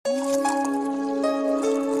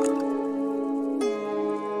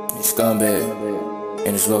Skumbagg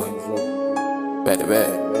in the slow, back to back.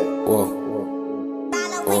 Whoa,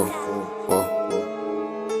 whoa, whoa.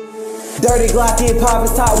 Dirty Glock get poppin'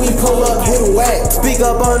 top, we pull up, hit a whack. Speak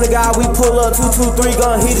up on the guy, we pull up, 223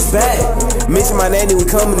 gon' hit his back. Mention my name, then we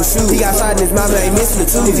coming to shoot. He got shot in his mouth, and I ain't missing the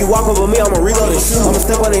two. If you walk up on me, I'ma reload the shoe. I'ma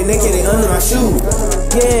step on their neck and they under my shoe.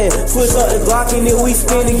 Yeah, switch up the Glock and then we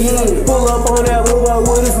spin again. Pull up on that wood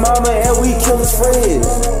with his mama and we kill his friends.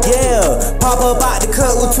 Yeah, pop up out the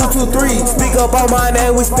cut with 223. Speak up on my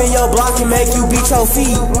name, we spin your block and make you beat your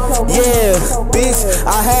feet. Yeah, bitch,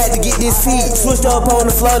 I had to get this seat. Switched up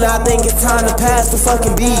on the floor, now I think it's time to pass the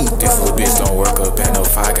fucking beat. This little bitch don't work up at no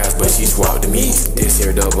fiveguys, but she swapped the meat. This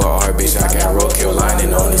here double R, bitch, I got roadkill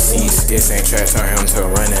lining on the seats. This ain't trash, turn him to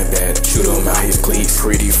running back. Shoot him out his cleats.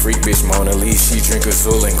 Pretty freak bitch, Mona Lisa. She drink a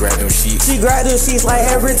soul and grab them sheets. She grab them sheets like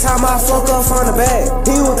every time I fuck up on the back.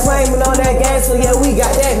 He was claiming on that game, so yeah, we got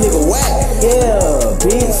that nigga whacked. Yeah,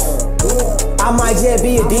 bitch, I might just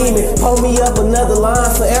be a demon. Hold me up another line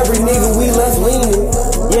for every nigga we left leaning.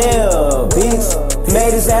 Yeah, bitch,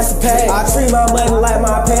 made his ass a pack. I treat my money like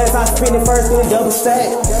my pants. I spend it first in a double stack.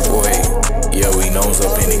 Boy, yeah, we knows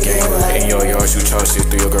up in the game. In your yard, shoot y'all shit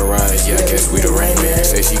through your garage. Yeah, I guess we the rain man.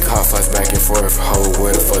 Say she caught flies back and forth. Ho,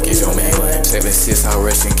 where the fuck is your man? 7-6, I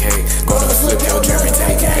Russian K. Gonna flip your German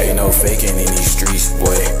taking. Ain't no faking in these streets,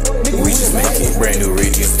 boy. We just make it. Brand new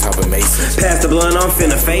regions, top of Mason. Pass the blunt, I'm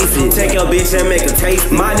finna face it. Take your bitch and make a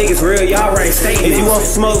taste. My niggas real, y'all rank statement. If you want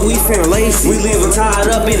smoke, we finna lace it. We leave them tied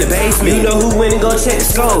up in the basement. You know who went and go check the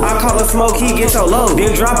scope. I call her Smokey, get your load.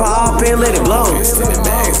 Then drop her off and let it blow. Extended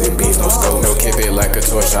mags and beats, no scope. No kip it like a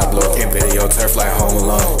torch I blow. In video turf like Home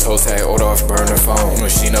Alone. Toe tag, old off, burn her phone.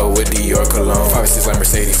 Machino with Dior cologne. 5-6 like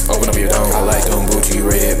Mercedes, open up your dome. I like them bougie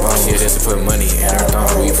red bones. Shit just to put money in her thumb.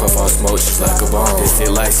 We puff on smoke just like a bomb. This shit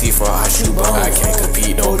like C4, I shoot bomb. I can't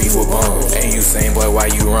compete, don't beef with bombs. Ain't you same boy, why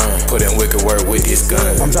you run? Put in wicked work with this gun.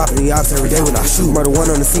 I'm dropping the ops every day when I shoot. Murder one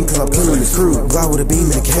on the scene cause I'm killing the crew. Glock with a beam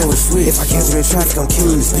and a can with a switch. If I cancel the traffic, I'm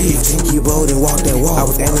killing the speed. Jinky bold and walk that walk. I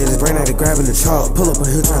was aiming his brain, I had to grabbing the chalk. Pull up on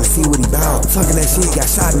him trying to see what he bound. Talking that shit, got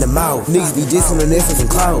shot in the mouth. Niggas be dissing the niggas and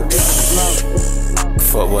clout.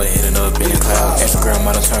 Fuck boy ending up in the cloud. Instagram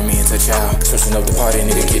model turn me into child. Switching up the party,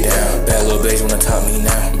 need to get down. Bad little bitch wanna top me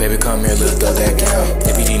now. Baby come here, little thug that gown.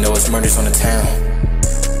 ABD know it's murders on the town.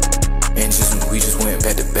 And we just went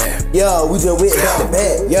back to back. Yo, we just went back to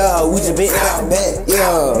back. Yo, we just went back to back.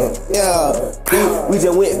 Yo, we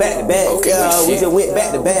just went back to back. Yo, we just went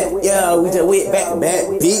back to back. Yo, we just went back to back.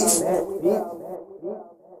 Bitch.